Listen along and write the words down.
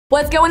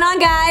What's going on,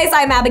 guys?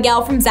 I'm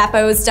Abigail from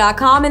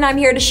Zappos.com and I'm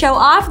here to show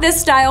off this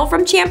style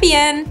from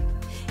Champion.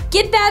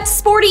 Get that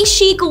sporty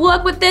chic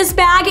look with this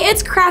bag.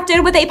 It's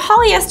crafted with a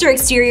polyester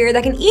exterior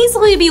that can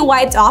easily be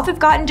wiped off if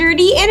gotten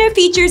dirty, and it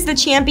features the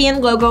Champion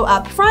logo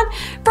up front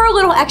for a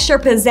little extra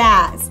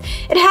pizzazz.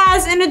 It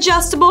has an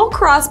adjustable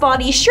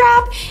crossbody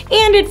strap,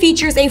 and it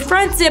features a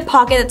front zip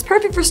pocket that's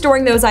perfect for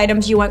storing those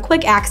items you want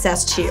quick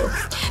access to.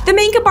 The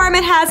main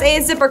compartment has a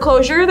zipper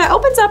closure that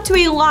opens up to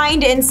a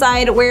lined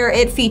inside where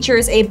it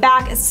features a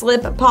back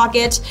slip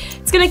pocket.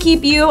 It's gonna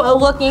keep you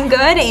looking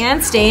good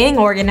and staying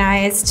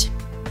organized.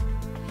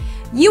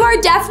 You are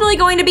definitely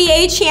going to be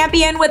a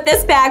champion with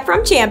this bag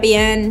from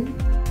Champion.